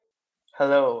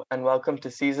Hello, and welcome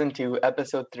to Season 2,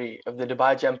 Episode 3 of the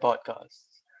Dubai Gem Podcast.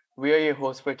 We are your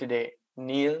hosts for today,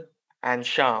 Neil and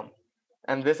Sham,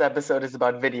 and this episode is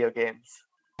about video games.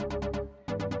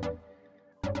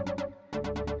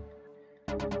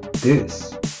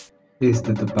 This is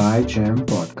the Dubai Jam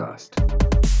Podcast.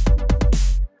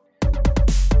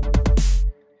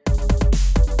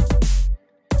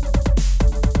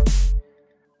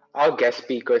 Our guest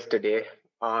speakers today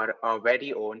are our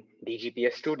very own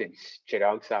DGPS students,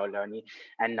 Chirag Saulani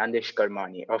and Nandish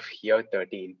Karmani of Year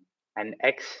 13, and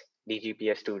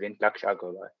ex-DGPS student Laksh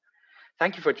Agarwal.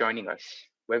 Thank you for joining us.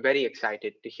 We're very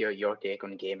excited to hear your take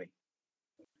on gaming.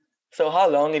 So, how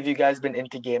long have you guys been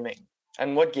into gaming?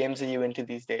 And what games are you into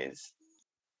these days?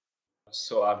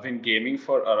 So I've been gaming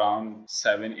for around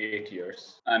 7, 8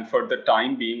 years. And for the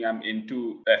time being, I'm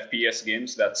into FPS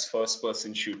games. That's first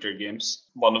person shooter games.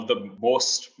 One of the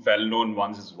most well known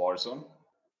ones is Warzone.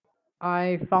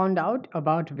 I found out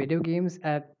about video games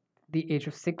at the age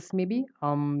of 6 maybe,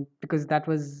 because that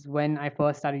was when I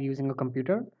first started using a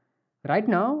computer. Right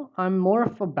now, I'm more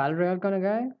of a battle royale kind of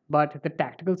guy, but the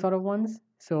tactical sort of ones.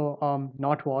 So,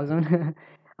 not Warzone.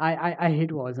 I hate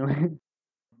Warzone.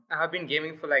 I have been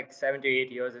gaming for like 7 to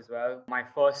 8 years as well. My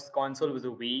first console was a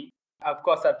Wii. Of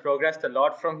course, I've progressed a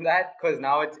lot from that because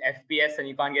now it's FPS and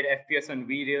you can't get FPS on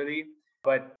Wii really.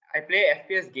 But I play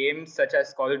FPS games such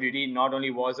as Call of Duty, not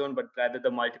only Warzone, but rather the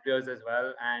multiplayers as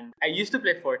well. And I used to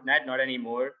play Fortnite, not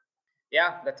anymore.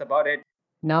 Yeah, that's about it.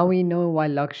 Now we know why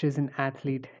Laksh is an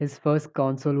athlete. His first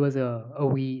console was a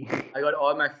Wii. I got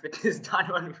all my fitness done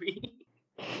on Wii.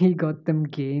 He got them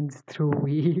gains through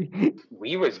Wii.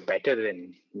 Wii was better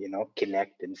than,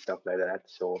 Kinect and stuff like that.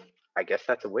 So I guess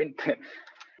that's a win.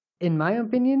 In my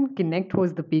opinion, Kinect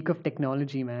was the peak of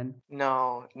technology, man.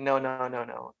 No.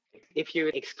 If you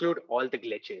exclude all the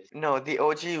glitches. No, the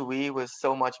OG Wii was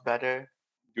so much better.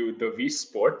 Dude, the Wii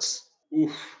Sports,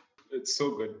 oof, it's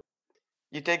so good.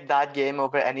 You take that game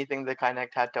over anything the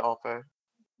Kinect had to offer.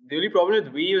 The only problem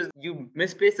with Wii is you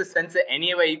misplace the sensor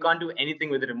anywhere, you can't do anything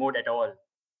with the remote at all.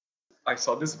 I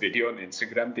saw this video on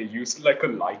Instagram. They used like a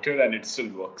lighter and it still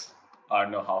works. I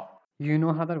don't know how. You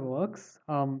know how that works?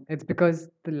 It's because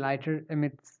the lighter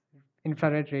emits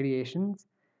infrared radiations,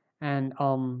 and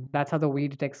that's how the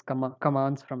Wii detects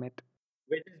commands from it.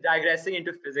 We're just digressing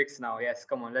into physics now. Yes,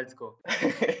 come on, let's go.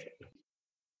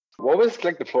 What was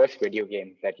like the first video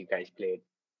game that you guys played?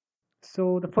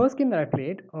 So the first game that I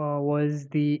played was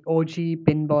the OG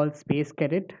Pinball Space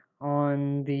Cadet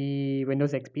on the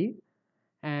Windows XP.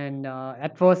 And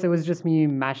at first it was just me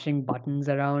mashing buttons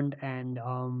around, and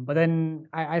but then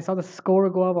I saw the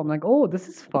score go up. I'm like, oh, this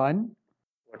is fun.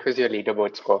 What was your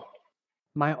leaderboard score?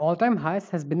 My all-time highest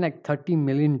has been like 30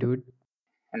 million, dude.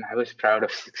 And I was proud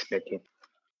of 6 million.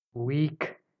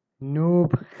 Weak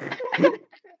noob.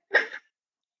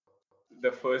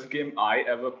 The first game I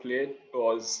ever played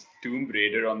was Tomb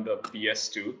Raider on the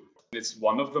PS2. It's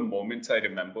one of the moments I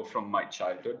remember from my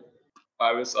childhood.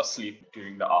 I was asleep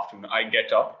during the afternoon. I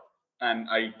get up and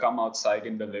I come outside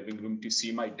in the living room to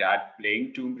see my dad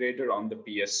playing Tomb Raider on the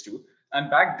PS2. And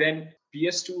back then,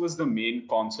 PS2 was the main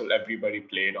console everybody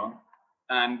played on.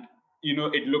 And,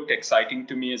 it looked exciting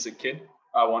to me as a kid.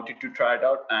 I wanted to try it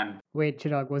out. And Wait,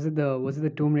 Chirag, was it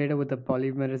the Tomb Raider with the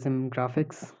polymerism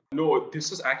graphics? no,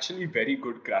 this was actually very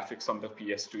good graphics on the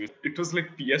PS2. It was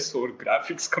like PS4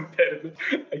 graphics comparable.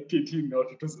 I kid you not.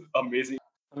 It was amazing.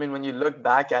 I mean, when you look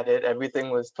back at it, everything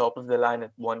was top of the line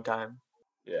at one time.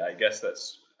 Yeah, I guess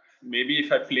that's maybe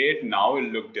if I play it now, it'll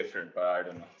look different, but I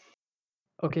don't know.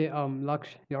 Okay, Laksh,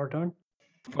 your turn.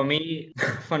 For me,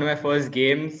 one of my first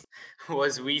games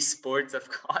was Wii Sports, of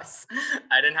course.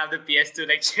 I didn't have the PS2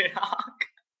 like Chirag,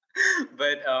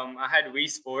 but I had Wii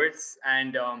Sports,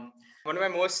 and one of my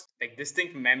most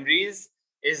distinct memories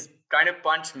is trying to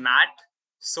punch Matt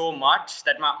so much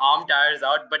that my arm tires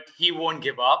out, but he won't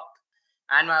give up.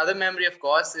 And my other memory, of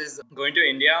course, is going to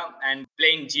India and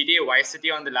playing GTA Vice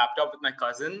City on the laptop with my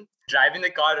cousin, driving the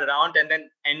car around and then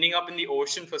ending up in the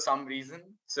ocean for some reason.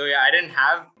 So yeah, I didn't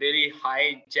have really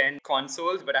high gen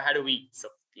consoles, but I had a Wii. So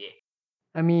yeah.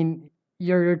 I mean,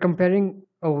 you're comparing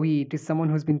a Wii to someone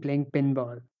who's been playing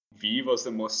pinball. Wii was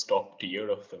the most top tier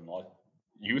of them all.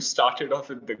 You started off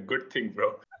with the good thing,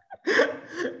 bro.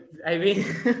 I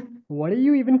mean, What are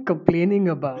you even complaining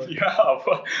about? Yeah,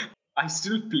 but I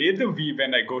still play the Wii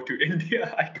when I go to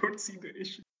India. I don't see the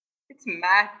issue. it's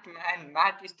Matt, man.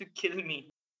 Matt used to kill me.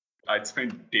 I'd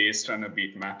spend days trying to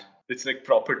beat Matt. It's like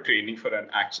proper training for an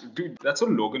action. Dude, that's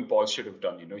what Logan Paul should have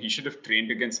done, He should have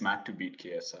trained against Matt to beat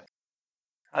KSI.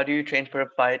 How do you train for a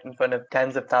fight in front of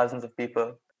tens of thousands of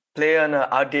people? Play on an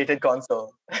outdated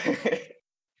console.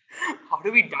 How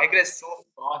do we digress so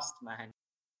cost, man.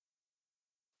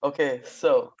 Okay,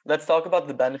 so let's talk about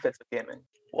the benefits of gaming.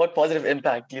 What positive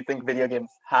impact do you think video games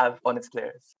have on its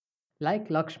players? Like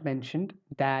Laksh mentioned,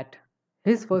 that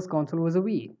his first console was a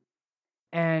Wii.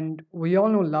 And we all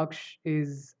know Laksh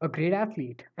is a great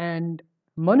athlete. And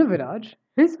Manu Viraj,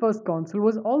 his first console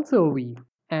was also a Wii.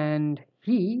 And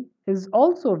he is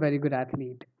also a very good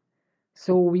athlete.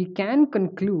 So we can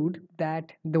conclude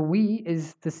that the Wii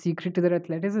is the secret to their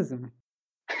athleticism.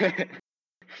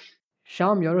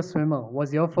 Sham, you're a swimmer.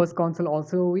 Was your first console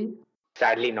also a Wii?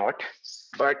 Sadly not.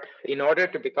 But in order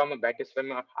to become a better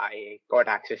swimmer, I got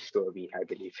access to a Wii, I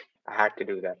believe. I had to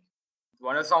do that.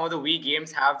 Some of the Wii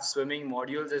games have swimming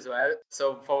modules as well.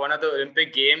 So for one of the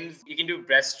Olympic games, you can do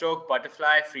breaststroke,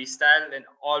 butterfly, freestyle, and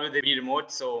all with the Wii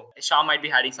remote. So Shah might be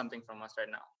hiding something from us right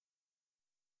now.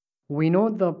 We know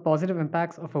the positive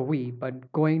impacts of a Wii,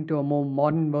 but going to a more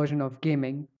modern version of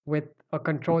gaming with a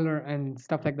controller and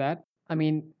stuff like that, I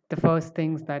mean, the first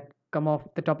things that come off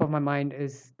the top of my mind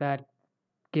is that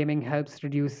gaming helps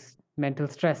reduce mental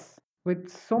stress. With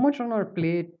so much on our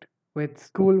plate, with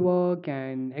schoolwork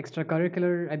and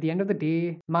extracurricular, at the end of the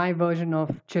day, my version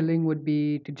of chilling would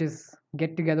be to just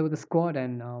get together with a squad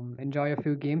and enjoy a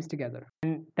few games together.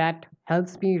 And that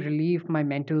helps me relieve my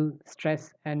mental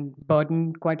stress and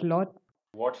burden quite a lot.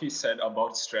 What he said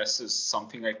about stress is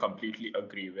something I completely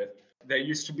agree with. There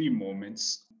used to be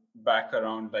moments back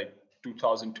around like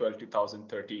 2012,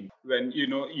 2013, when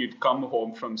you'd come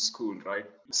home from school, right?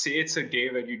 Say it's a day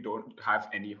where you don't have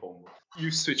any homework. You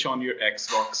switch on your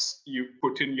Xbox, you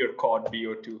put in your COD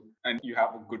BO2, and you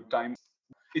have a good time.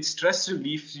 It's stress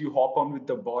relief. You hop on with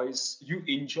the boys, you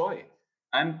enjoy.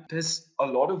 And there's a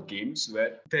lot of games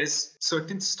where there's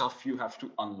certain stuff you have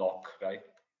to unlock, right?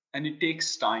 And it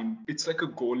takes time. It's like a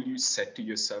goal you set to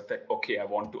yourself that, okay, I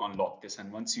want to unlock this.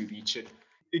 And once you reach it,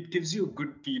 it gives you a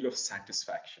good feel of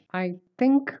satisfaction. I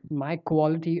think my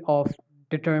quality of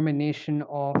determination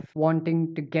of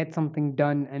wanting to get something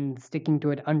done and sticking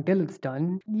to it until it's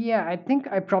done. Yeah, I think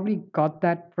I probably got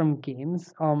that from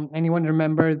games. Anyone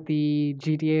remember the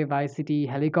GTA Vice City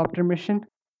helicopter mission?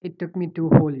 It took me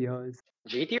 2 whole years.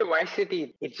 GTA Vice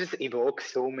City, it just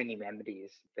evokes so many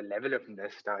memories. The level of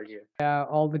nostalgia. Yeah,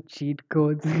 all the cheat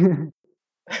codes.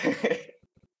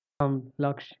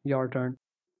 Laksh, your turn.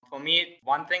 For me,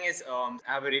 one thing is I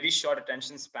have a really short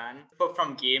attention span. But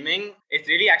from gaming, it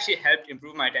really actually helped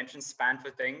improve my attention span for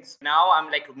things. Now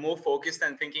I'm like more focused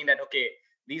and thinking that, okay,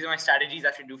 these are my strategies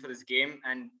I should do for this game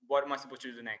and what am I supposed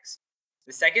to do next.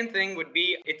 The second thing would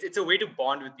be it's a way to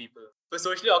bond with people. For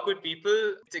socially awkward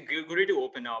people, it's a good way to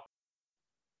open up.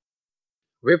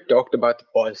 We've talked about the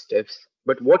positives,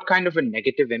 but what kind of a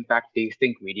negative impact do you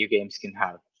think video games can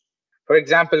have? For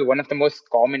example, one of the most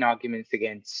common arguments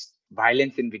against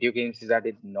violence in video games is that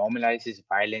it normalizes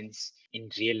violence in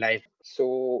real life.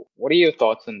 So, what are your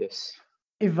thoughts on this?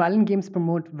 If violent games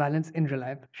promote violence in real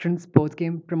life, shouldn't sports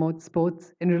game promote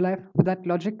sports in real life with that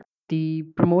logic? The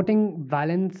promoting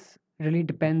violence really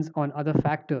depends on other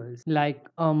factors, like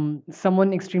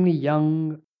someone extremely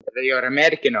young. Whether you're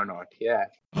American or not, yeah.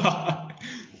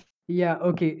 Yeah,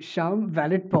 okay, Sham,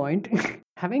 valid point.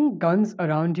 Having guns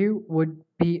around you would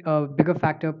be a bigger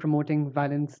factor promoting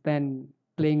violence than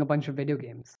playing a bunch of video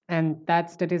games. And that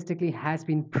statistically has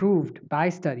been proved by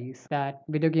studies that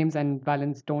video games and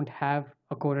violence don't have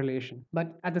a correlation.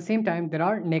 But at the same time, there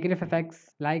are negative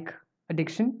effects like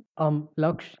addiction.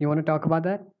 Laksh, you want to talk about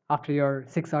that after your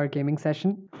 6 hour gaming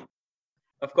session?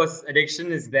 Of course,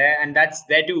 addiction is there, and that's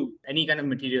there to any kind of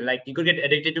material. Like you could get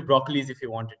addicted to broccolis if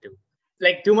you wanted to.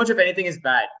 Like too much of anything is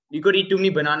bad. You could eat too many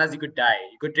bananas, you could die.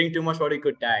 You could drink too much water, you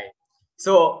could die.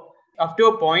 So up to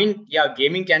a point, yeah,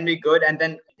 gaming can be good, and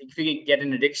then if you get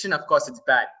an addiction, of course it's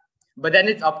bad. But then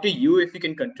it's up to you if you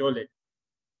can control it.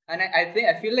 And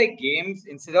I feel like games,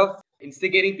 instead of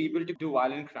instigating people to do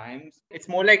violent crimes, it's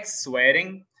more like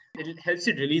swearing. It helps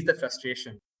you release the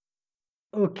frustration.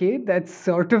 Okay, that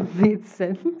sort of made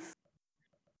sense.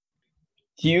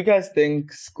 Do you guys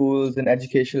think schools and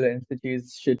educational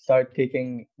institutes should start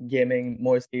taking gaming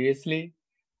more seriously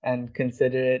and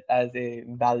consider it as a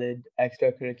valid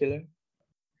extracurricular?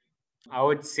 I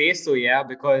would say so, yeah,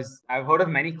 because I've heard of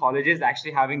many colleges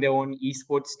actually having their own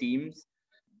esports teams.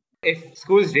 If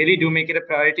schools really do make it a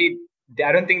priority,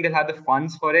 I don't think they'll have the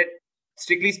funds for it.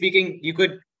 Strictly speaking, you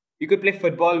could play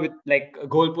football with like a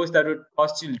goalpost that would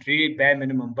cost you really bare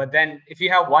minimum. But then if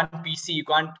you have one PC, you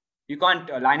can't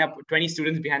line up 20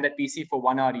 students behind that PC for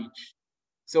 1 hour each.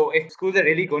 So if schools are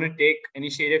really going to take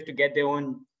initiative to get their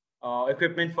own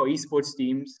equipment for esports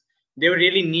teams, they would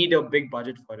really need a big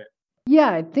budget for it.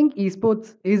 Yeah, I think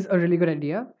esports is a really good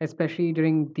idea, especially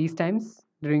during these times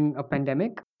during a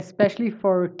pandemic, especially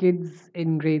for kids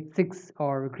in grade 6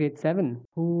 or grade 7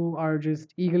 who are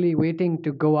just eagerly waiting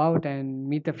to go out and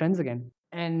meet their friends again.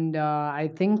 And I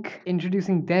think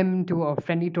introducing them to a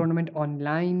friendly tournament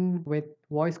online with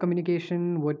voice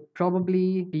communication would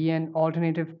probably be an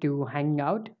alternative to hanging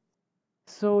out.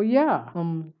 So yeah,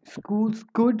 schools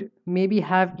could maybe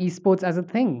have esports as a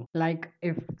thing. Like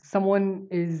if someone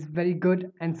is very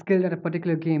good and skilled at a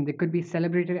particular game, they could be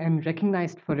celebrated and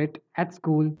recognized for it at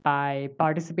school by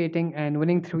participating and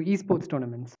winning through esports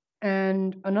tournaments.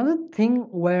 And another thing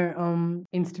where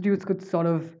institutes could sort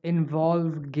of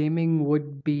involve gaming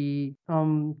would be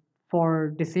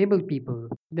for disabled people.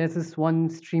 There's this one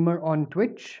streamer on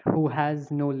Twitch who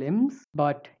has no limbs,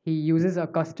 but he uses a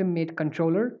custom made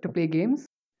controller to play games.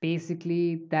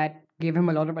 Basically, that gave him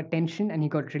a lot of attention, and he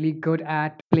got really good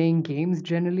at playing games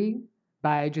generally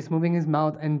by just moving his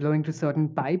mouth and blowing to certain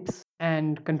pipes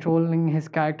and controlling his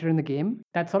character in the game.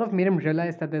 That sort of made him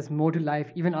realize that there's more to life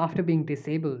even after being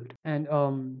disabled. And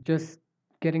just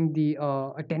getting the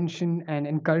attention and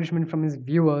encouragement from his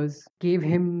viewers gave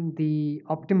him the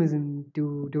optimism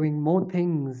to doing more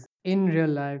things in real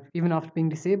life even after being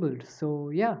disabled. So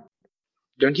yeah.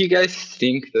 Don't you guys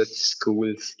think that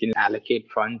schools can allocate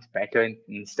funds better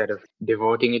instead of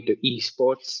devoting it to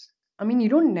esports? I mean, you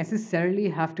don't necessarily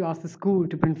have to ask the school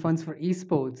to print funds for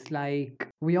esports. Like,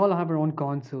 we all have our own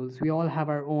consoles, we all have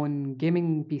our own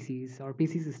gaming PCs or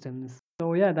PC systems.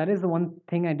 So, yeah, that is the one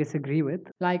thing I disagree with.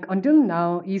 Like, until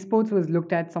now, esports was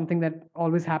looked at something that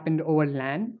always happened over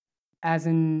LAN, as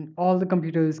in all the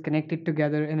computers connected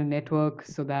together in a network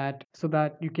so that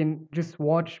you can just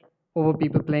watch over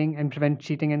people playing and prevent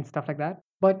cheating and stuff like that.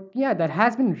 But yeah, that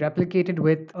has been replicated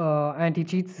with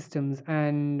anti-cheat systems,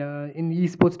 and in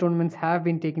esports tournaments have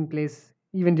been taking place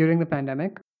even during the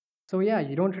pandemic. So yeah,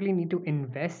 you don't really need to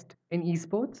invest in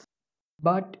esports,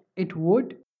 but it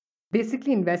would.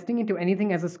 Basically, investing into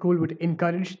anything as a school would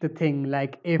encourage the thing.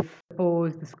 Like, if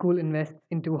suppose the school invests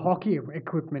into hockey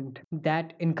equipment,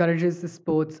 that encourages the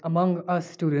sports among us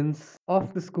students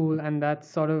of the school, and that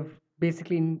sort of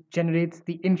basically generates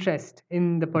the interest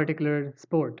in the particular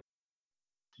sport.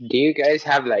 Do you guys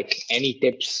have like any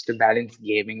tips to balance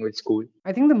gaming with school?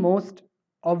 I think the most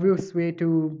obvious way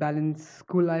to balance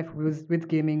school life with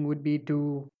gaming would be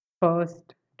to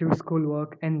first do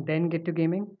schoolwork and then get to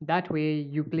gaming. That way,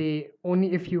 you play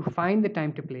only if you find the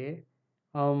time to play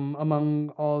among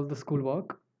all the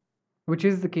schoolwork, which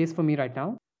is the case for me right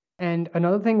now. And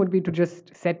another thing would be to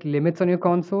just set limits on your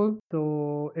console.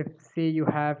 So, if say you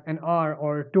have an hour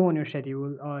or two on your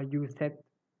schedule, you set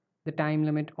the time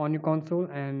limit on your console,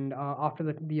 and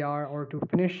after the hour or two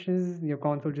finishes, your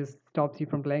console just stops you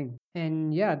from playing.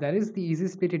 And yeah, that is the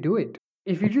easiest way to do it.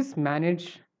 If you just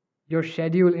manage your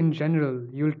schedule in general,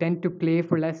 you'll tend to play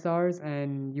for less hours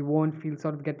and you won't feel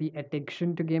sort of get the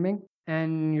addiction to gaming,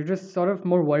 and you're just sort of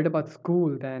more worried about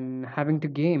school than having to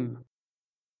game.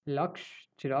 Laksh,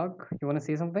 Chirag, you want to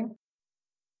say something?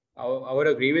 I would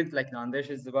agree with like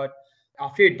Nandesh is about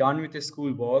after you're done with your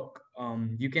school work,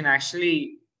 you can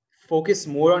actually focus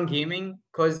more on gaming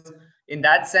because in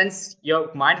that sense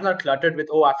your mind is not cluttered with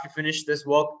I have to finish this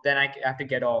work, then I have to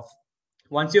get off.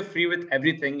 Once you're free with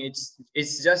everything,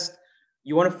 it's just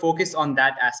you want to focus on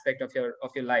that aspect of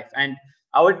your life. And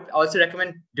I would also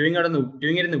recommend doing it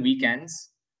in the weekends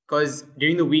because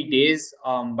during the weekdays,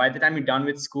 by the time you're done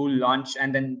with school lunch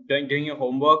and then doing your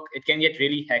homework, it can get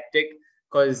really hectic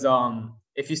because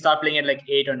if you start playing at like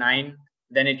 8 or 9,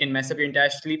 then it can mess up your entire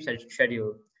sleep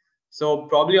schedule. So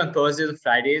probably on Thursdays or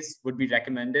Fridays would be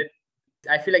recommended.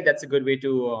 I feel like that's a good way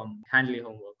to handle your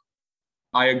homework.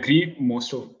 I agree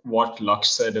most of what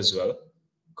Lux said as well,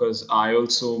 because I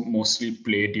also mostly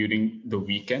play during the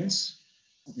weekends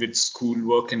with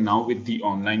schoolwork and now with the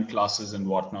online classes and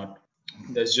whatnot.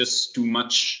 There's just too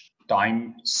much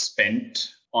time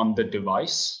spent on the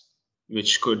device,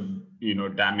 which could,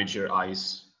 damage your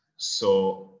eyes.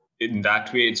 So in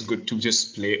that way, it's good to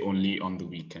just play only on the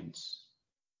weekends.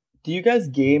 Do you guys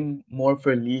game more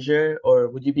for leisure, or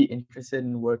would you be interested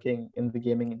in working in the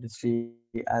gaming industry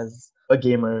as a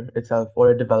gamer itself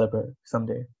or a developer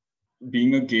someday?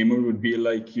 Being a gamer would be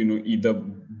like, either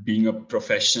being a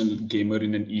professional gamer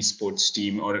in an esports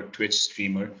team or a Twitch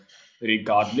streamer.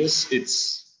 Regardless,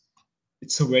 it's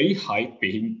a very high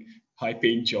paying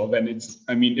job. And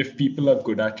if people are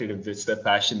good at it, if it's their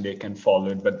passion, they can follow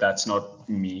it, but that's not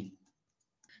me.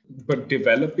 But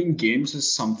developing games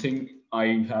is something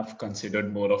I have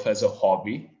considered more of as a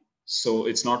hobby. So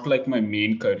it's not like my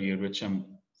main career, which I'm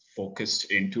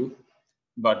focused into,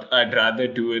 but I'd rather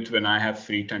do it when I have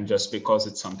free time just because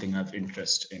it's something I have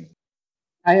interest in.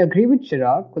 I agree with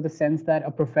Chirag with the sense that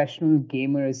a professional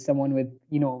gamer is someone with,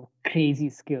 crazy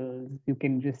skills. You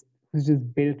can just who's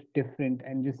just built different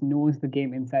and just knows the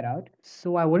game inside out.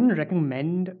 So I wouldn't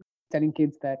recommend telling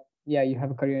kids that, yeah, you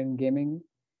have a career in gaming.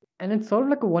 And it's sort of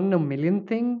like a one in a million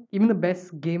thing. Even the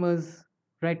best gamers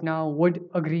right now would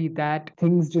agree that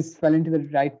things just fell into the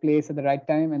right place at the right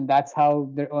time, and that's how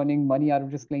they're earning money out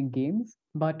of just playing games.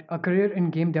 But a career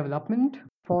in game development,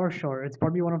 for sure, it's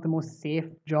probably one of the most safe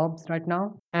jobs right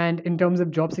now. And in terms of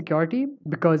job security,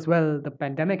 because, well, the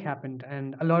pandemic happened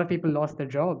and a lot of people lost their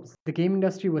jobs, the game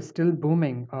industry was still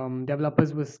booming.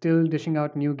 Developers were still dishing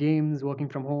out new games, working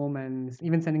from home, and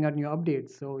even sending out new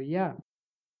updates. So, yeah.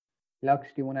 Lux,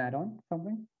 do you want to add on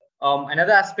something?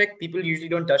 Another aspect people usually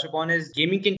don't touch upon is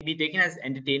gaming can be taken as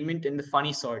entertainment in the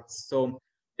funny sorts. So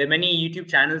there are many YouTube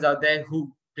channels out there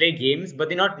who play games, but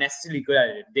they're not necessarily good at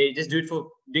it. They just do it for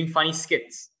doing funny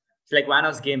skits. It's like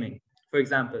Vanos Gaming, for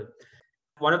example.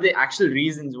 One of the actual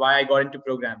reasons why I got into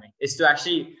programming is to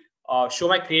actually show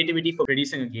my creativity for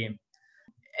producing a game.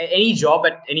 Any job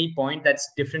at any point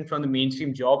that's different from the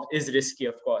mainstream job is risky,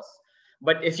 of course.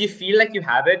 But if you feel like you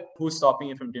have it, who's stopping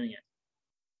you from doing it?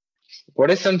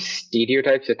 What are some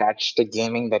stereotypes attached to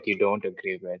gaming that you don't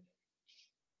agree with?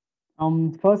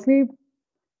 Firstly,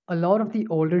 a lot of the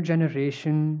older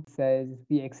generation says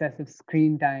the excessive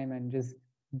screen time and just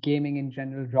gaming in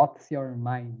general rots your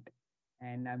mind.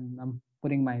 And I'm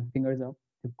putting my fingers up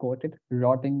to quote it,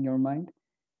 rotting your mind.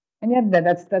 And yeah,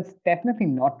 that's definitely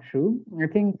not true. I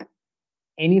think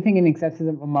anything in excessive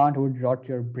amount would rot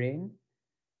your brain.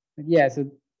 But yeah,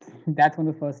 so that's one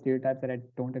of the first stereotypes that I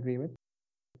don't agree with.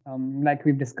 Like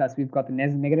we've discussed, we've got the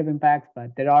negative impacts,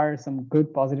 but there are some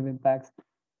good positive impacts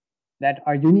that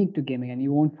are unique to gaming, and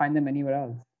you won't find them anywhere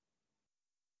else.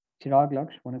 Chirag,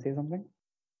 Laksh, want to say something?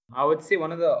 I would say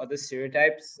one of the other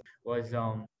stereotypes was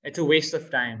it's a waste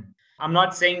of time. I'm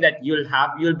not saying that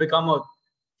you'll become a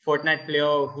Fortnite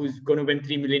player who's going to win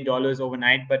 $3 million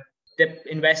overnight, but the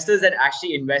investors that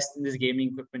actually invest in this gaming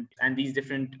equipment and these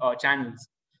different channels.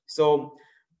 So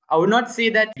I would not say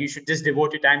that you should just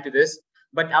devote your time to this,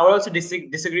 but I would also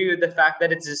disagree with the fact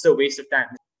that it's just a waste of time.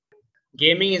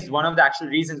 Gaming is one of the actual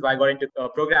reasons why I got into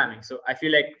programming. So I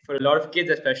feel like for a lot of kids,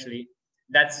 especially,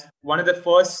 that's one of the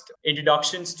first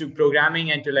introductions to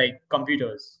programming and to like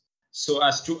computers. So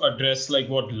as to address like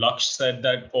what Lux said,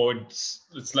 that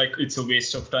it's like it's a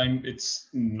waste of time. It's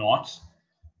not,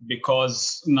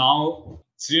 because now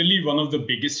it's really one of the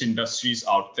biggest industries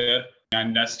out there,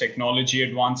 and as technology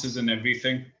advances and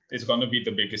everything, it's going to be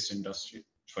the biggest industry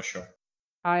for sure.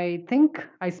 I think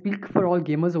I speak for all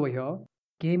gamers over here.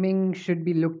 Gaming should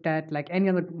be looked at like any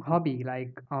other hobby,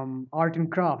 like art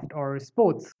and craft or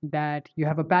sports that you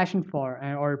have a passion for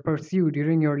or pursue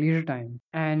during your leisure time.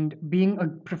 And being a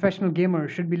professional gamer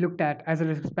should be looked at as a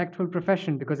respectful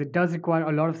profession because it does require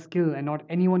a lot of skill, and not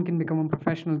anyone can become a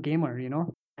professional gamer.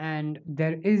 And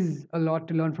there is a lot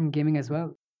to learn from gaming as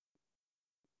well.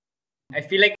 I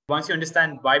feel like once you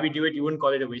understand why we do it, you wouldn't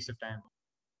call it a waste of time.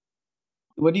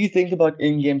 What do you think about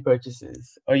in-game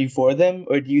purchases? Are you for them,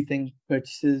 or do you think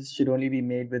purchases should only be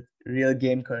made with real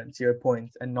game currency or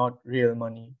points and not real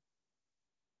money?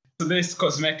 So there's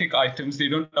cosmetic items, they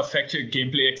don't affect your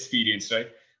gameplay experience, right?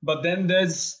 But then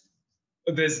there's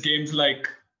games like,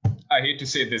 I hate to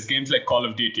say, there's games like Call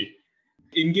of Duty.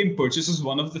 In-game purchases,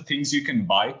 one of the things you can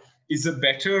buy is a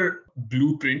better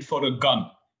blueprint for a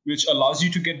gun, which allows you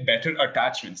to get better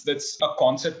attachments. That's a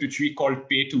concept which we call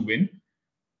pay to win.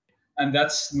 And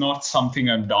that's not something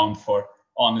I'm down for,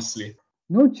 honestly.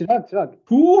 No, Chirag.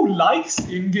 Who likes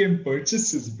in-game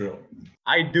purchases, bro?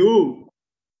 I do.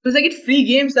 Because I get free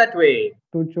games that way.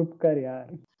 Tu chup kar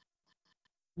yaar.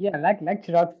 Yeah, like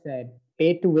Chirag said,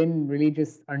 pay to win really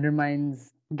just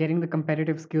undermines getting the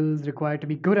competitive skills required to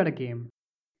be good at a game.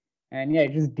 And yeah,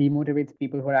 it just demotivates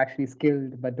people who are actually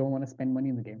skilled but don't want to spend money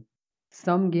in the game.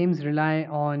 Some games rely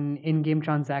on in game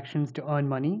transactions to earn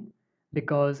money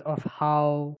because of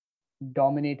how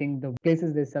dominating the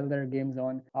places they sell their games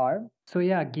on are. So,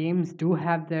 yeah, games do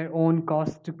have their own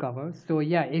costs to cover. So,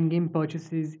 yeah, in game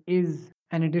purchases is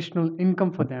an additional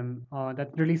income for them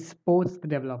that really supports the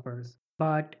developers.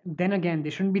 But then again, they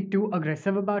shouldn't be too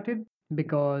aggressive about it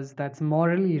because that's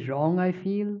morally wrong, I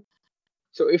feel.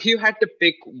 So, if you had to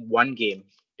pick one game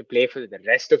to play for the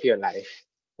rest of your life,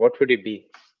 what would it be?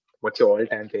 What's your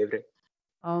all-time favorite?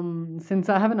 Since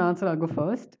I have an answer, I'll go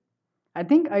first. I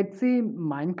think I'd say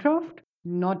Minecraft,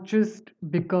 not just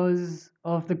because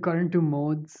of the current two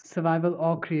modes, survival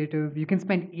or creative. You can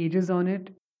spend ages on it,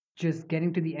 just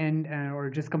getting to the end or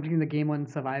just completing the game on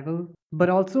survival. But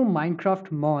also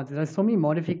Minecraft mods. There are so many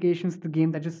modifications to the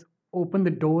game that just open the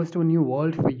doors to a new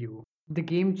world for you. The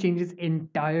game changes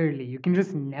entirely. You can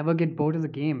just never get bored of the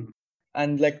game.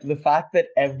 And like the fact that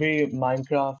every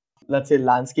Minecraft, let's say,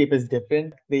 landscape is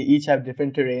different, they each have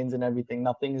different terrains and everything.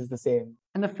 Nothing is the same.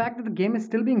 And the fact that the game is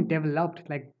still being developed,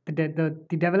 like the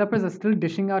developers are still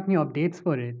dishing out new updates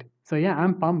for it. So yeah,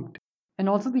 I'm pumped. And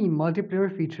also the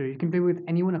multiplayer feature, you can play with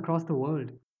anyone across the world,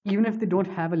 even if they don't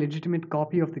have a legitimate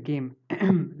copy of the game.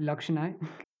 Lakshanai.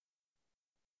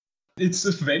 It's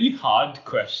a very hard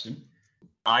question.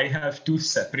 I have two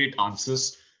separate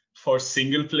answers for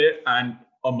single player and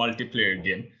a multiplayer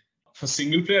game. For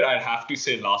single player, I'd have to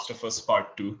say Last of Us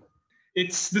Part 2.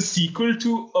 It's the sequel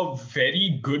to a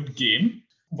very good game.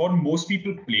 What most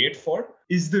people play it for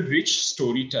is the rich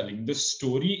storytelling. The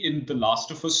story in the Last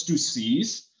of Us 2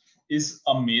 series is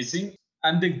amazing,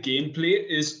 and the gameplay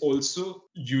is also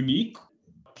unique.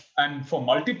 And for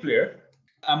multiplayer,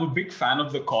 I'm a big fan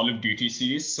of the Call of Duty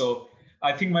series. So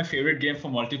I think my favorite game for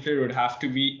multiplayer would have to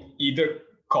be either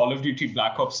Call of Duty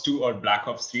Black Ops 2 or Black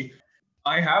Ops 3.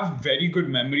 I have very good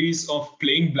memories of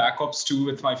playing Black Ops 2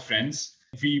 with my friends.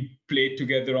 We played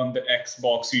together on the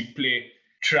Xbox, we'd play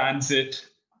Transit,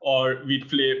 or we'd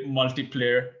play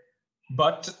multiplayer.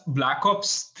 But Black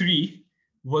Ops 3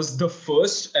 was the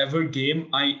first ever game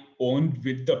I owned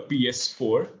with the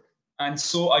PS4. And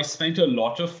so I spent a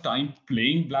lot of time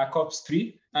playing Black Ops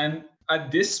 3. And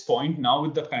at this point now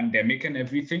with the pandemic and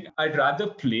everything, I'd rather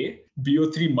play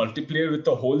BO3 multiplayer with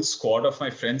the whole squad of my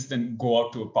friends than go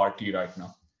out to a party right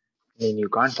now. I mean, you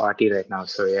can't party right now,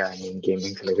 so yeah, I mean,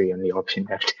 gaming's like the only option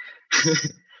left.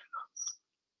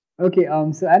 Okay,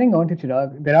 so adding on to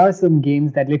Chirag, there are some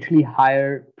games that literally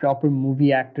hire proper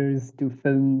movie actors to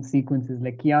film sequences,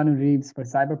 like Keanu Reeves for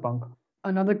Cyberpunk.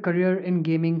 Another career in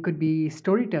gaming could be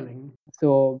storytelling.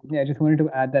 So yeah, I just wanted to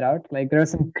add that out. Like there are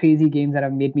some crazy games that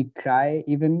have made me cry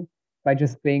even by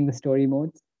just playing the story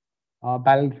modes.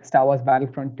 Star Wars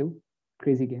Battlefront 2,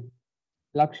 crazy game.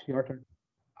 Laksh, your turn.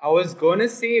 I was gonna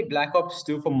say Black Ops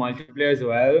 2 for multiplayer as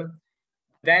well.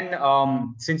 Then,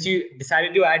 since you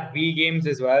decided to add Wii games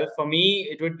as well, for me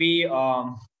it would be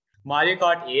Mario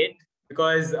Kart 8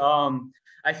 because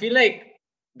I feel like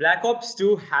Black Ops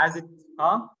 2 has it.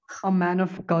 Huh? A man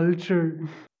of culture.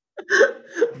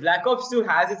 Black Ops 2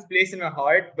 has its place in my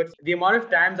heart, but the amount of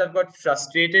times I've got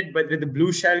frustrated but with the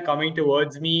blue shell coming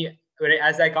towards me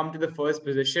as I come to the first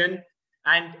position,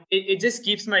 and it just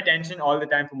keeps my attention all the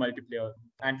time for multiplayer.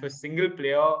 And for single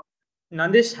player,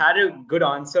 Nandish had a good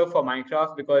answer for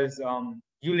Minecraft because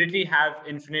you literally have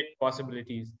infinite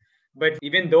possibilities. But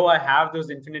even though I have those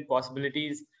infinite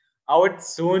possibilities, I would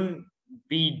soon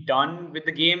be done with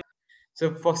the game.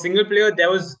 So for single player,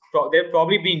 there'd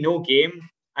probably be no game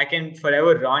I can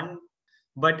forever run,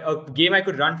 but a game I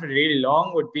could run for really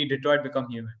long would be Detroit Become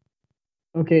Human.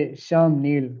 Okay, Sham,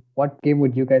 Neil, what game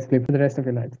would you guys play for the rest of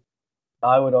your lives?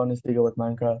 I would honestly go with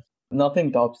Minecraft.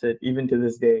 Nothing tops it, even to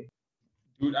this day.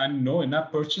 Dude, and no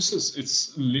in-app purchases.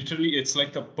 It's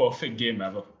like the perfect game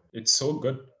ever. It's so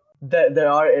good.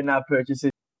 There are in-app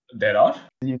purchases. There are?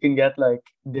 You can get like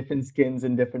different skins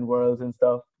in different worlds and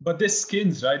stuff. But they're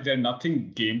skins, right? They're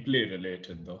nothing gameplay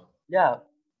related though. Yeah.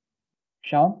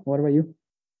 Sham, what about you?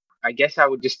 I guess I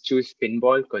would just choose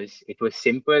pinball because it was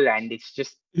simple and it's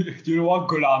just. You know what?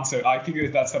 Good answer. I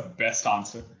think that's the best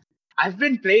answer. I've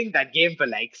been playing that game for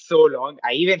like so long.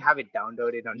 I even have it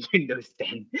downloaded on Windows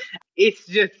 10. It's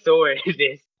just so it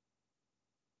is.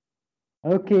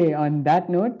 Okay, on that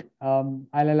note, I'll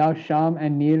allow Sham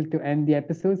and Neil to end the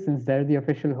episode since they're the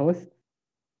official hosts.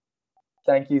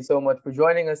 Thank you so much for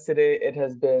joining us today.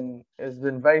 It's been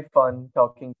very fun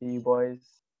talking to you boys.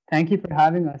 Thank you for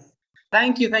having us.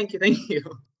 Thank you.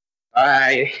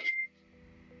 Bye.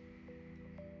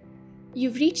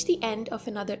 You've reached the end of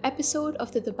another episode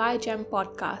of the Dubai Gem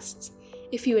podcasts.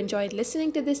 If you enjoyed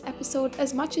listening to this episode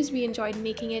as much as we enjoyed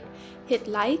making it, hit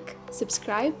like,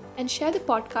 subscribe, and share the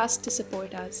podcast to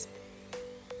support us.